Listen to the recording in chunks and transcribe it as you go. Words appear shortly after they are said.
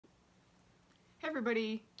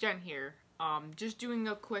everybody, Jen here. Just doing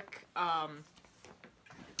a quick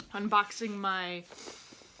unboxing my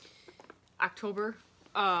October,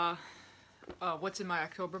 what's in my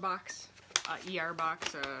October box, ER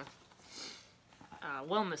box,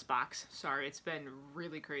 wellness box. Sorry, it's been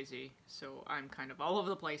really crazy, so I'm kind of all over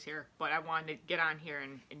the place here, but I wanted to get on here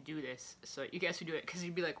and do this so you guys would do it, because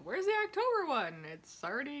you'd be like, where's the October one? It's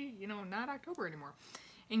already, you know, not October anymore.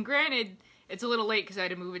 And granted, it's a little late because I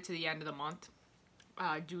had to move it to the end of the month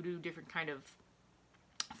due to different kind of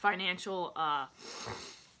financial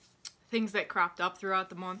things that cropped up throughout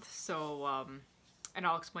the month. So, and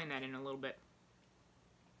I'll explain that in a little bit.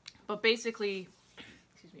 But basically,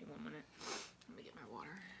 excuse me 1 minute. Let me get my water.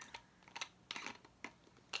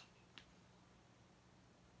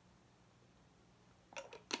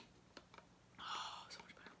 Oh, so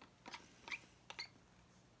much better.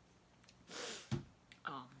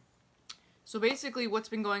 So basically what's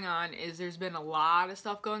been going on is there's been a lot of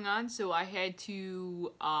stuff going on, so I had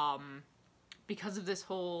to, because of this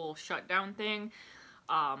whole shutdown thing,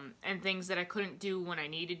 and things that I couldn't do when I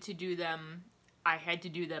needed to do them, I had to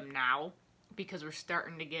do them now, because we're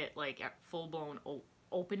starting to get, like, at full-blown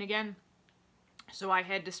open again. So I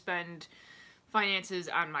had to spend finances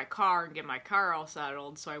on my car and get my car all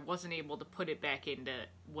settled, so I wasn't able to put it back into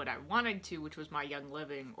what I wanted to, which was my Young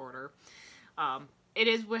Living order. It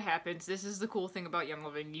is what happens. This is the cool thing about Young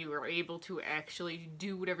Living. You are able to actually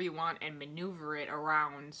do whatever you want and maneuver it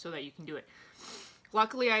around so that you can do it.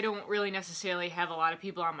 Luckily, I don't really necessarily have a lot of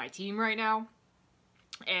people on my team right now,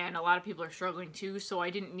 and a lot of people are struggling too, so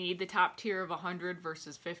I didn't need the top tier of 100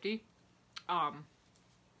 versus 50.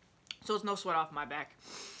 So it's no sweat off my back.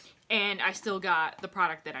 And I still got the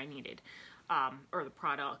product that I needed, or the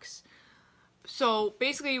products. So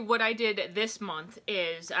basically what I did this month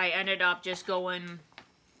is I ended up just going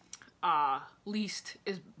least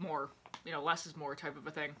is more, you know, less is more type of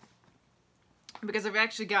a thing. Because I've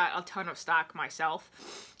actually got a ton of stock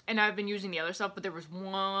myself, and I've been using the other stuff, but there was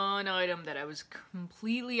one item that I was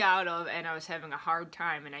completely out of, and I was having a hard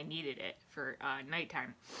time, and I needed it for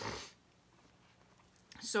nighttime.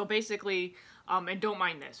 So basically, and don't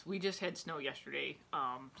mind this, we just had snow yesterday,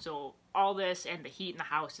 so all this and the heat in the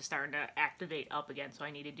house is starting to activate up again, so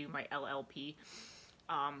I need to do my LLP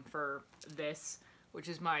for this, which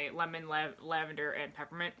is my lemon, lavender, and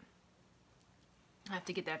peppermint. I have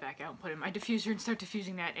to get that back out and put in my diffuser and start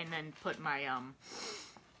diffusing that, and then put my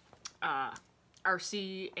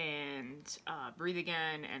RC and Breathe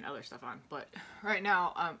Again and other stuff on. But right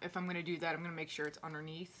now, if I'm going to do that, I'm going to make sure it's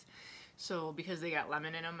underneath. So, because they got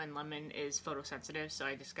lemon in them, and lemon is photosensitive, so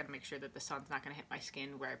I just got to make sure that the sun's not going to hit my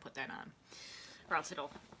skin where I put that on. Or else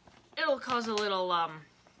it'll cause a little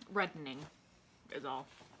reddening, is all.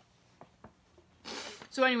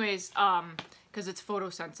 So anyways, because it's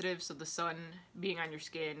photosensitive, so the sun being on your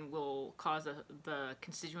skin will cause the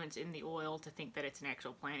constituents in the oil to think that it's an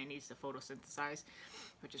actual plant. It needs to photosynthesize,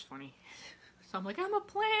 which is funny. So I'm like, I'm a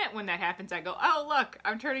plant. When that happens, I go, oh, look,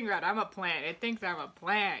 I'm turning red. I'm a plant. It thinks I'm a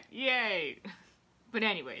plant. Yay. But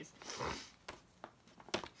anyways.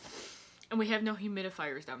 And we have no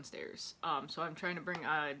humidifiers downstairs. So I'm trying to bring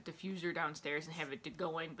a diffuser downstairs and have it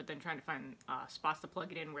going, but then trying to find spots to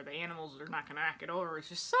plug it in where the animals are not going to knock it over. It's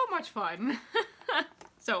just so much fun.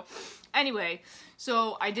 So anyway,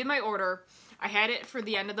 so I did my order. I had it for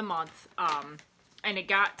the end of the month. And it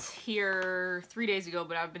got here 3 days ago,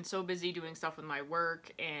 but I've been so busy doing stuff with my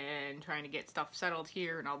work and trying to get stuff settled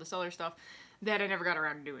here and all this other stuff that I never got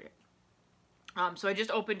around to doing it. So I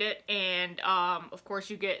just opened it, and of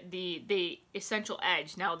course you get the Essential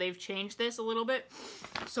Edge. Now they've changed this a little bit,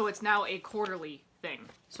 so it's now a quarterly thing.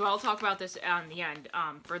 So I'll talk about this on the end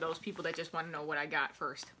for those people that just want to know what I got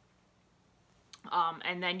first.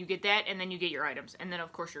 And then you get that, and then you get your items, and then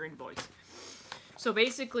of course your invoice. So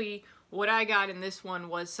basically, what I got in this one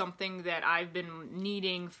was something that I've been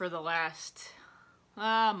needing for the last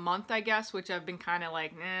month, I guess, which I've been kind of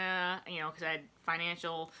like, nah, you know, because I had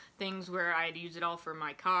financial things where I had to use it all for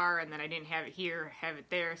my car, and then I didn't have it here, have it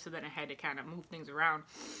there, so then I had to kind of move things around.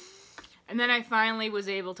 And then I finally was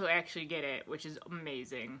able to actually get it, which is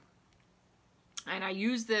amazing. And I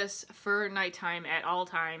use this for nighttime at all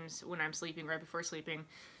times when I'm sleeping, right before sleeping.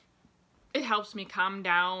 It helps me calm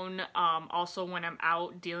down, also when I'm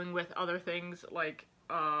out dealing with other things like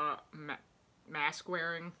mask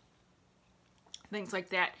wearing, things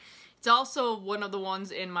like that. It's also one of the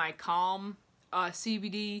ones in my Calm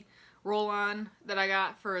CBD roll-on that I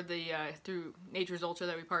got for the through Nature's Ultra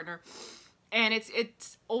that we partner, and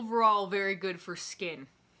it's overall very good for skin.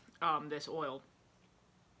 This oil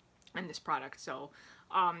and this product, so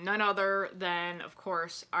none other than, of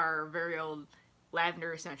course, our very old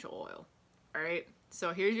lavender essential oil. Alright,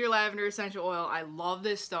 so here's your lavender essential oil. I love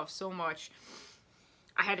this stuff so much.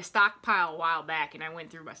 I had a stockpile a while back, and I went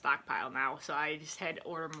through my stockpile now, so I just had to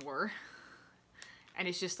order more. And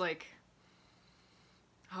it's just like,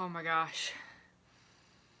 oh my gosh.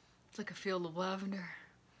 It's like a field of lavender.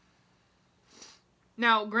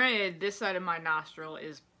 Now, granted, this side of my nostril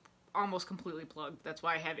is almost completely plugged. That's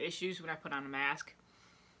why I have issues when I put on a mask.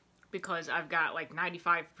 Because I've got like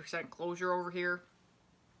 95% closure over here.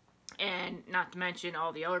 And not to mention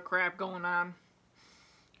all the other crap going on.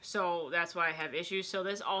 So that's why I have issues. So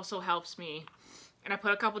this also helps me. And I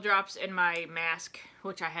put a couple drops in my mask,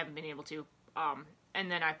 which I haven't been able to. And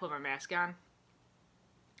then I put my mask on.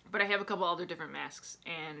 But I have a couple other different masks.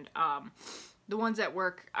 And the ones at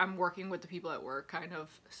work, I'm working with the people at work, kind of.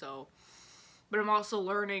 So, but I'm also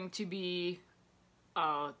learning to be,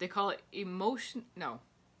 they call it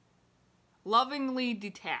lovingly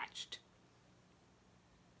detached.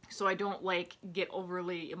 So I don't like get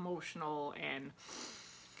overly emotional and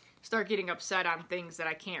start getting upset on things that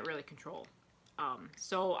I can't really control.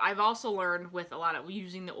 So I've also learned with a lot of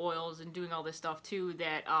using the oils and doing all this stuff too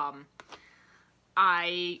that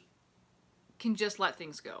I can just let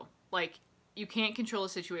things go. Like, you can't control the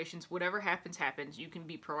situations. Whatever happens, happens. You can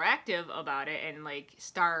be proactive about it and like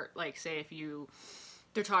start, like, say if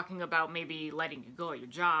they're talking about maybe letting you go at your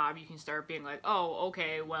job, you can start being like, oh,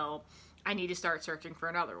 okay, well, I need to start searching for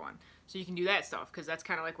another one. So you can do that stuff, because that's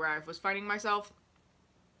kind of like where I was finding myself.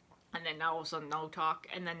 And then now all of a sudden no talk,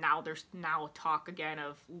 and then now there's talk again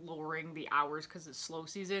of lowering the hours because it's slow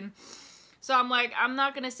season. So I'm like, I'm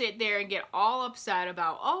not going to sit there and get all upset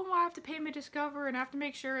about, oh, I have to pay my Discover and I have to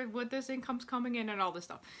make sure what this income's coming in and all this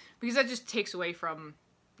stuff. Because that just takes away from,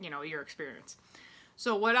 you know, your experience.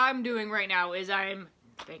 So what I'm doing right now is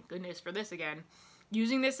thank goodness for this again,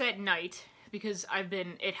 using this at night because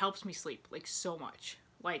it helps me sleep, like, so much.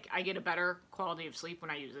 Like, I get a better quality of sleep when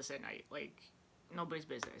I use this at night. Like, nobody's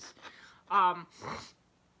business. And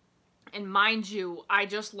mind you, I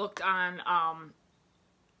just looked on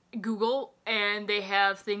Google, and they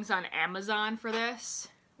have things on Amazon for this,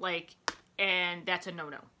 like, and that's a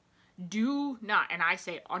no-no. Do not, and I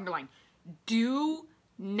say underline, do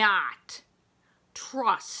not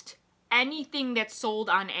trust anything that's sold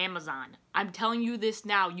on Amazon. I'm telling you this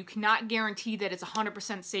now. You cannot guarantee that it's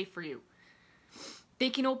 100% safe for you. They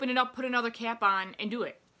can open it up, put another cap on, and do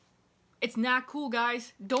it. It's not cool,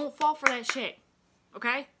 guys. Don't fall for that shit,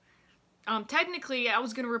 okay? Technically, I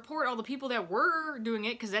was going to report all the people that were doing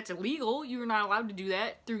it, because that's illegal. You're not allowed to do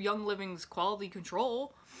that through Young Living's quality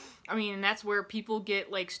control. I mean, and that's where people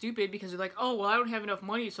get, like, stupid, because they're like, oh, well, I don't have enough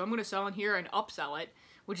money, so I'm going to sell in here and upsell it,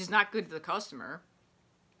 which is not good to the customer.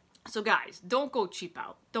 So, guys, don't go cheap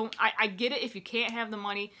out. I get it if you can't have the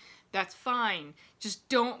money, that's fine. Just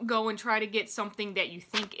don't go and try to get something that you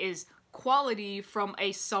think is quality from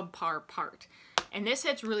a subpar part. And this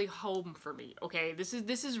hits really home for me, okay? This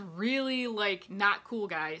is really, like, not cool,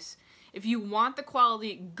 guys. If you want the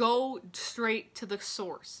quality, go straight to the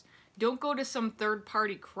source. Don't go to some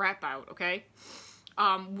third-party crap out, okay?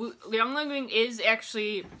 Young Living is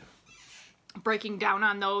actually breaking down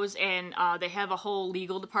on those, and they have a whole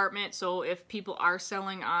legal department, so if people are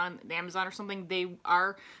selling on Amazon or something, they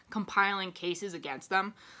are compiling cases against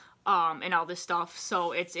them. And all this stuff,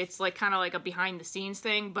 so it's like kind of like a behind-the-scenes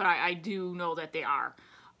thing, but I do know that they are.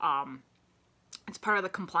 It's part of the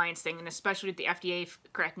compliance thing, and especially with the FDA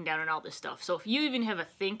cracking down on all this stuff. So if you even have a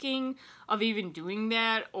thinking of even doing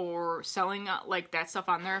that or selling like that stuff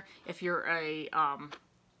on there, if you're a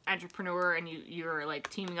entrepreneur and you're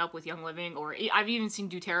like teaming up with Young Living, or I've even seen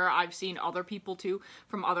doTERRA, I've seen other people too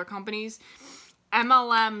from other companies.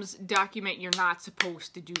 MLMs document you're not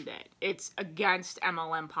supposed to do that. It's against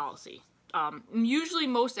MLM policy. Usually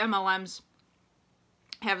most MLMs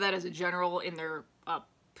have that as a general in their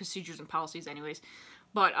procedures and policies anyways.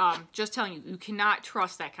 But just telling you, you cannot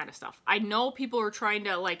trust that kind of stuff. I know people are trying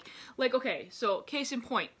to like okay, so case in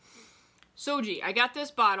point. Soji, I got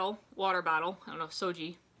this bottle, water bottle, I don't know,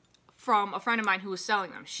 Soji, from a friend of mine who was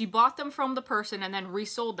selling them. She bought them from the person and then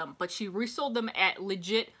resold them, but she resold them at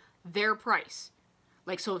legit their price.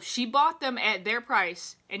 Like, so she bought them at their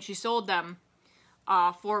price, and she sold them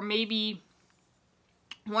for maybe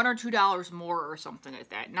 $1 or $2 more or something like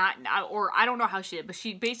that. Or I don't know how she did, but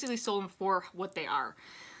she basically sold them for what they are.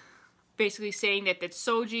 Basically saying that that's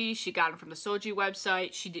Soji, she got them from the Soji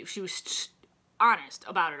website. She was honest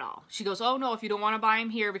about it all. She goes, oh no, if you don't want to buy them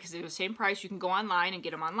here because they're the same price, you can go online and get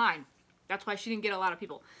them online. That's why she didn't get a lot of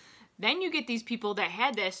people. Then you get these people that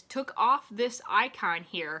had this, took off this icon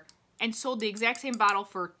here, and sold the exact same bottle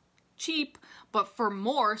for cheap, but for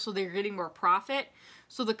more, so they're getting more profit.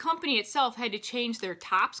 So the company itself had to change their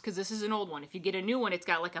tops, because this is an old one. If you get a new one, it's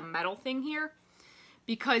got like a metal thing here,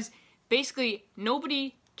 because basically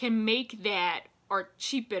nobody can make that or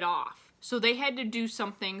cheap it off. So they had to do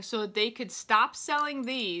something so that they could stop selling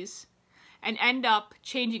these and end up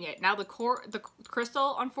changing it. Now the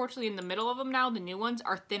crystal, unfortunately, in the middle of them now, the new ones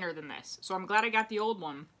are thinner than this. So I'm glad I got the old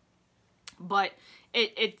one. But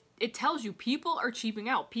it tells you people are cheaping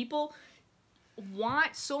out. People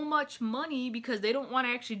want so much money because they don't want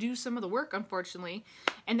to actually do some of the work, unfortunately.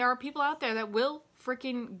 And there are people out there that will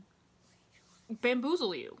freaking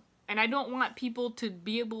bamboozle you. And I don't want people to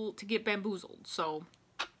be able to get bamboozled. So,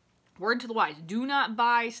 word to the wise. Do not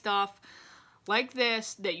buy stuff like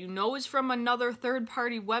this that you know is from another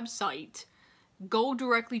third-party website. Go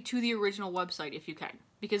directly to the original website if you can.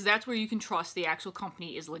 Because that's where you can trust the actual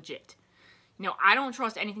company is legit. You know, I don't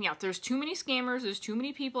trust anything else. There's too many scammers. There's too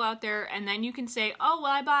many people out there. And then you can say, oh,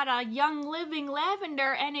 well, I bought a Young Living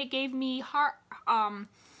lavender and it gave me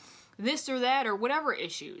this or that or whatever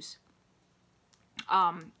issues.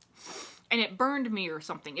 And it burned me or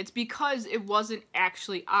something. It's because it wasn't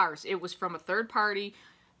actually ours. It was from a third party.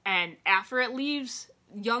 And after it leaves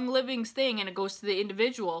Young Living's thing and it goes to the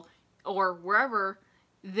individual or wherever,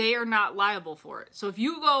 they are not liable for it. So if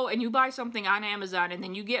you go and you buy something on Amazon and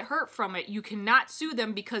then you get hurt from it, you cannot sue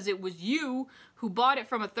them because it was you who bought it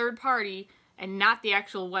from a third party and not the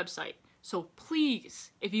actual website. So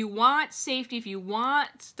please, if you want safety, if you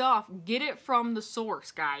want stuff, get it from the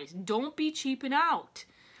source, guys. Don't be cheaping out.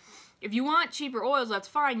 If you want cheaper oils, that's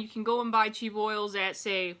fine. You can go and buy cheap oils at,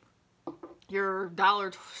 say, your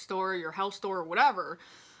dollar store, your health store, or whatever.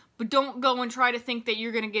 But don't go and try to think that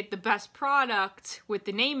you're going to get the best product with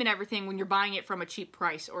the name and everything when you're buying it from a cheap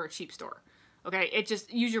price or a cheap store. Okay? It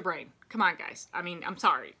just, use your brain. Come on, guys. I mean, I'm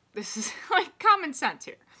sorry. This is like common sense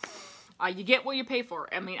here. You get what you pay for.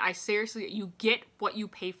 I mean, seriously, you get what you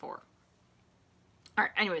pay for.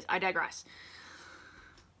 Alright, anyways, I digress.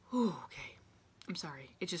 Ooh, okay. I'm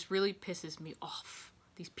sorry. It just really pisses me off.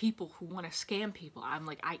 These people who want to scam people. I'm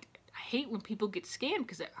like, I hate when people get scammed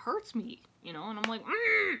because it hurts me, you know? And I'm like,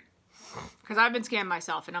 because I've been scammed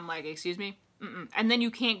myself, and I'm like, excuse me? And then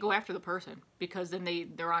you can't go after the person because then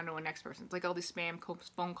they're on to a next person. It's like all these spam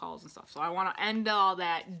phone calls and stuff. So I want to end all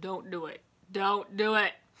that. Don't do it. Don't do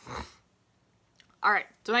it. Alright,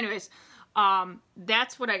 so anyways,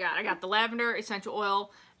 that's what I got. I got the lavender essential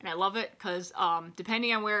oil, and I love it because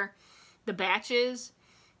depending on where the batch is,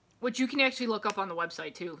 which you can actually look up on the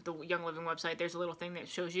website too, the Young Living website, there's a little thing that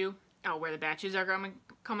shows you where the batches are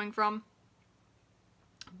coming from.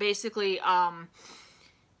 Basically,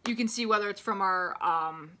 you can see whether it's from our,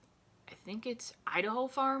 I think it's Idaho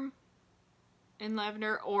farm in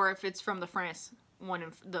lavender, or if it's from the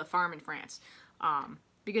the farm in France.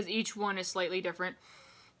 Because each one is slightly different,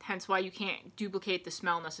 hence why you can't duplicate the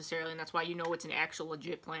smell necessarily, and that's why you know it's an actual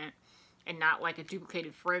legit plant, and not like a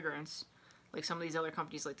duplicated fragrance, like some of these other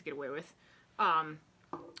companies like to get away with.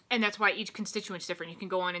 And that's why each constituent's different. You can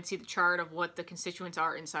go on and see the chart of what the constituents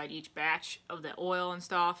are inside each batch of the oil and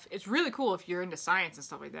stuff. It's really cool if you're into science and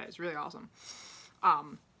stuff like that. It's really awesome.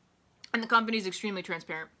 And the company's extremely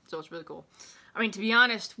transparent, so it's really cool. I mean, to be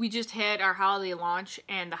honest, we just had our holiday launch,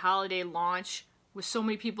 and the holiday launch with so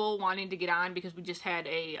many people wanting to get on because we just had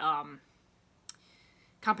a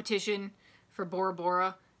competition for Bora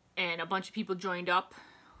Bora, and a bunch of people joined up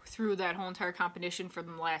through that whole entire competition for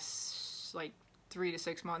the last like 3 to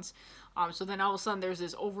 6 months. So then all of a sudden there's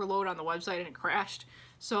this overload on the website and it crashed.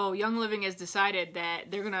 So Young Living has decided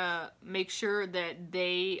that they're gonna make sure that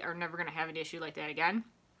they are never gonna have an issue like that again.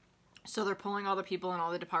 So they're pulling all the people in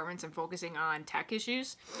all the departments and focusing on tech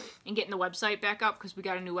issues and getting the website back up, because we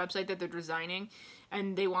got a new website that they're designing,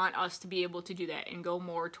 and they want us to be able to do that and go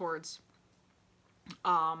more towards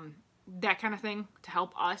that kind of thing to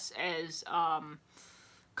help us as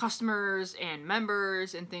customers and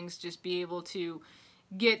members and things, just be able to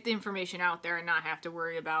get the information out there and not have to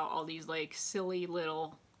worry about all these like silly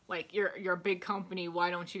little, like, you're a big company, why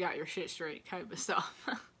don't you got your shit straight type of stuff.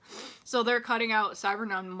 So they're cutting out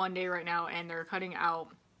Cyber Monday right now, and they're cutting out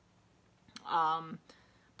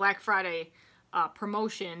Black Friday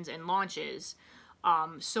promotions and launches,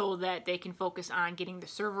 so that they can focus on getting the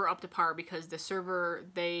server up to par, because the server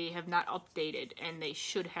they have not updated, and they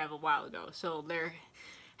should have a while ago. So they're,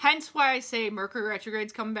 hence why I say Mercury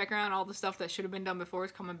retrograde's coming back around. All the stuff that should have been done before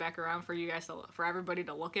is coming back around for you guys to, for everybody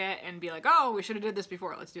to look at and be like, oh, we should have did this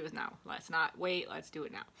before. Let's do this now. Let's not wait. Let's do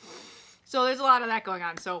it now. So there's a lot of that going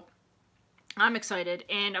on. So I'm excited.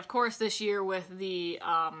 And of course this year with the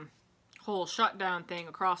whole shutdown thing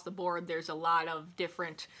across the board, there's a lot of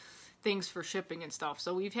different things for shipping and stuff.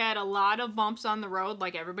 So we've had a lot of bumps on the road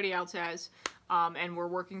like everybody else has, and we're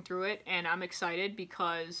working through it, and I'm excited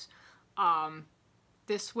because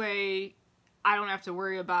this way I don't have to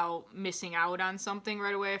worry about missing out on something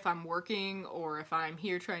right away if I'm working or if I'm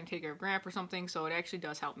here trying to take care of Gramp or something, so it actually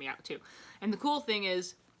does help me out too. And the cool thing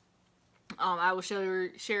is, I will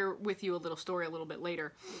share with you a little story a little bit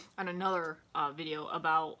later on another video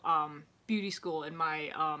about beauty school and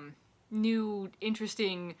my new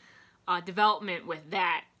interesting development with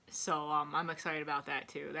that. So I'm excited about that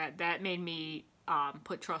too. That made me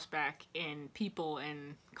put trust back in people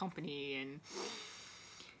and company, and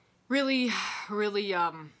really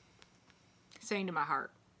saying to my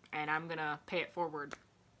heart, and I'm gonna pay it forward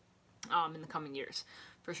in the coming years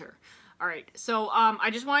for sure. Alright, so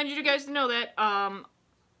I just wanted you guys to know that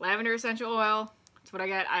lavender essential oil, that's what I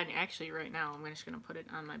got. And actually right now I'm just gonna put it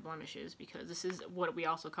on my blemishes because this is what we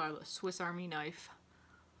also call a Swiss Army knife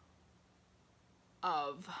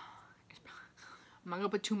of, I'm not gonna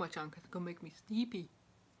put too much on because it's gonna make me sleepy,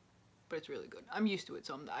 but it's really good. I'm used to it,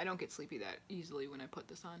 so I don't get sleepy that easily when I put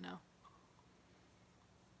this on now.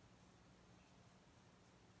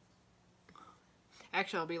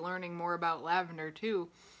 Actually, I'll be learning more about lavender too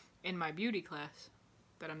in my beauty class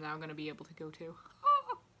that I'm now going to be able to go to.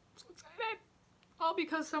 Oh, I'm so excited! All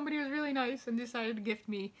because somebody was really nice and decided to gift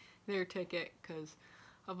me their ticket because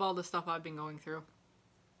of all the stuff I've been going through.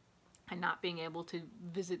 And not being able to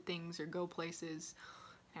visit things or go places.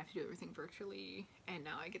 I have to do everything virtually. And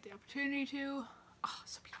now I get the opportunity to. Oh,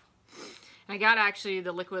 so beautiful. And I got actually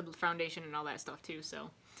the liquid foundation and all that stuff too,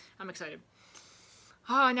 so I'm excited.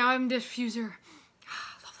 Oh, now I'm diffuser.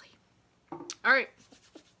 Lovely. Alright.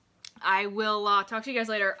 I will talk to you guys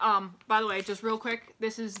later. By the way, just real quick,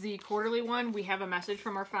 this is the quarterly one. We have a message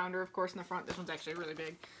from our founder, of course, in the front. This one's actually really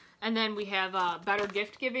big. And then we have better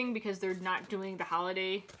gift giving because they're not doing the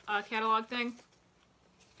holiday catalog thing.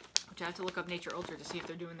 Which I have to look up Nature Ultra to see if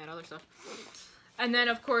they're doing that other stuff. And then,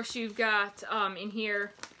 of course, you've got in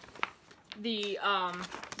here the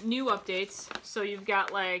new updates. So you've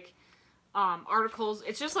got, like, articles.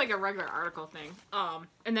 It's just like a regular article thing.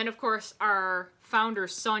 And then, of course, our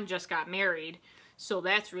founder's son just got married, so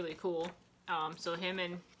that's really cool. So him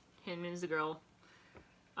and the girl,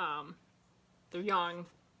 they're young,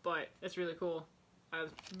 but it's really cool.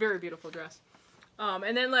 Very beautiful dress.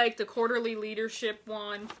 And then, like, the quarterly leadership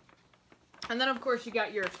one. And then, of course, you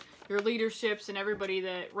got your leaderships and everybody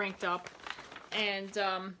that ranked up. And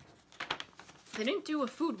they didn't do a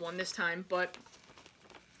food one this time, but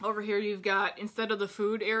over here you've got, instead of the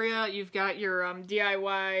food area, you've got your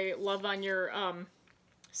DIY love on your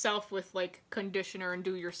self with, like, conditioner and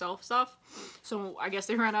do-yourself stuff. So I guess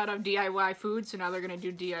they ran out of DIY food, so now they're going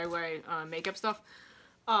to do DIY makeup stuff.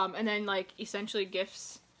 And then, like, essentially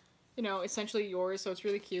gifts, you know, essentially yours, so it's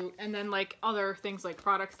really cute. And then, like, other things like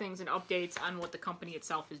product things and updates on what the company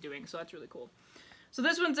itself is doing, so that's really cool. So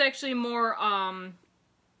this one's actually more,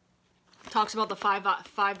 talks about the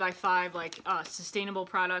 5x5, like, sustainable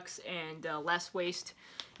products and less waste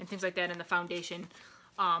and things like that in the foundation.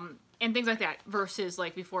 And things like that, versus,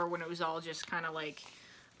 like, before when it was all just kind of like,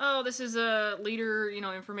 oh, this is a leader, you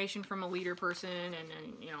know, information from a leader person,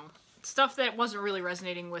 and, you know, stuff that wasn't really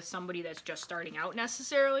resonating with somebody that's just starting out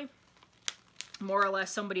necessarily. More or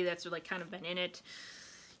less somebody that's, like, kind of been in it,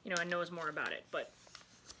 you know, and knows more about it. But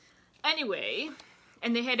anyway,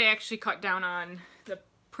 and they had to actually cut down on the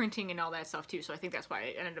printing and all that stuff too, so I think that's why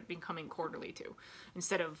it ended up becoming quarterly too,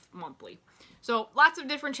 instead of monthly. So lots of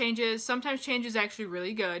different changes. Sometimes change is actually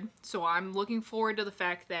really good, so I'm looking forward to the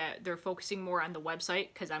fact that they're focusing more on the website,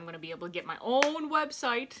 because I'm going to be able to get my own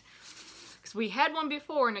website, because we had one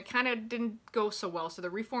before and it kind of didn't go so well, so they're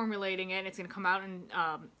reformulating it, and it's going to come out in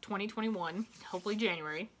 2021, hopefully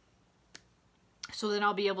January. So then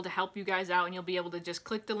I'll be able to help you guys out, and you'll be able to just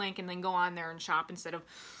click the link and then go on there and shop instead of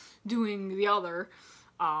doing the other.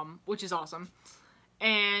 Which is awesome.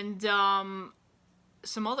 And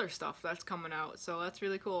some other stuff that's coming out, so that's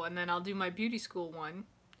really cool. And then I'll do my beauty school one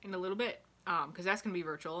in a little bit, because that's going to be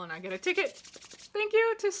virtual, and I get a ticket. Thank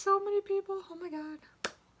you to so many people. Oh my god.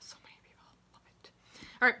 So many people. Love it.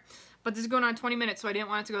 Alright, but this is going on 20 minutes, so I didn't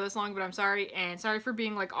want it to go this long, but I'm sorry. And sorry for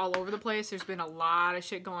being, like, all over the place. There's been a lot of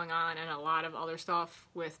shit going on, and a lot of other stuff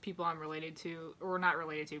with people I'm related to, or not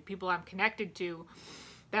related to, people I'm connected to,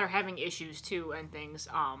 that are having issues too and things,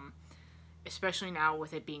 especially now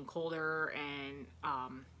with it being colder, and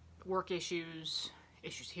work issues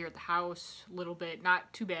here at the house a little bit,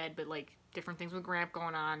 not too bad, but like different things with Gramp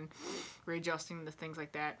going on, readjusting the things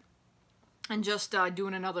like that, and just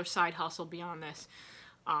doing another side hustle beyond this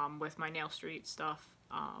with my nail street stuff,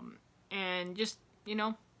 and just, you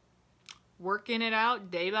know, working it out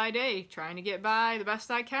day by day, trying to get by the best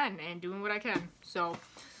I can and doing what I can. So,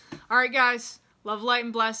 alright guys, love, light,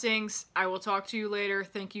 and blessings. I will talk to you later.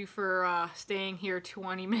 Thank you for staying here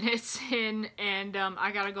 20 minutes in, and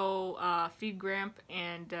I gotta go feed Gramp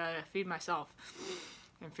and feed myself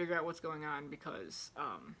and figure out what's going on because,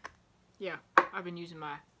 yeah, I've been using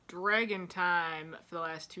my dragon time for the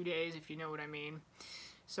last 2 days, if you know what I mean.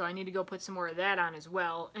 So I need to go put some more of that on as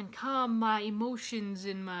well and calm my emotions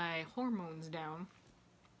and my hormones down.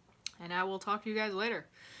 And I will talk to you guys later.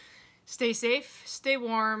 Stay safe, stay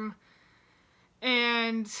warm,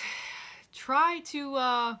 and try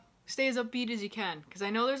to stay as upbeat as you can. Because I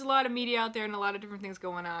know there's a lot of media out there and a lot of different things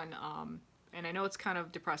going on. And I know it's kind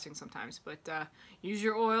of depressing sometimes. But use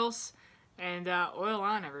your oils and oil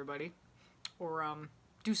on, everybody. Or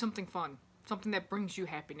do something fun. Something that brings you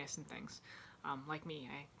happiness and things. Like me,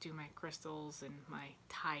 I do my crystals and my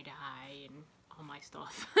tie-dye and all my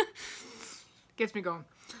stuff. Gets me going.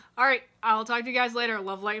 Alright, I'll talk to you guys later.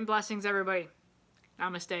 Love, light, and blessings, everybody.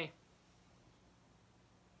 Namaste.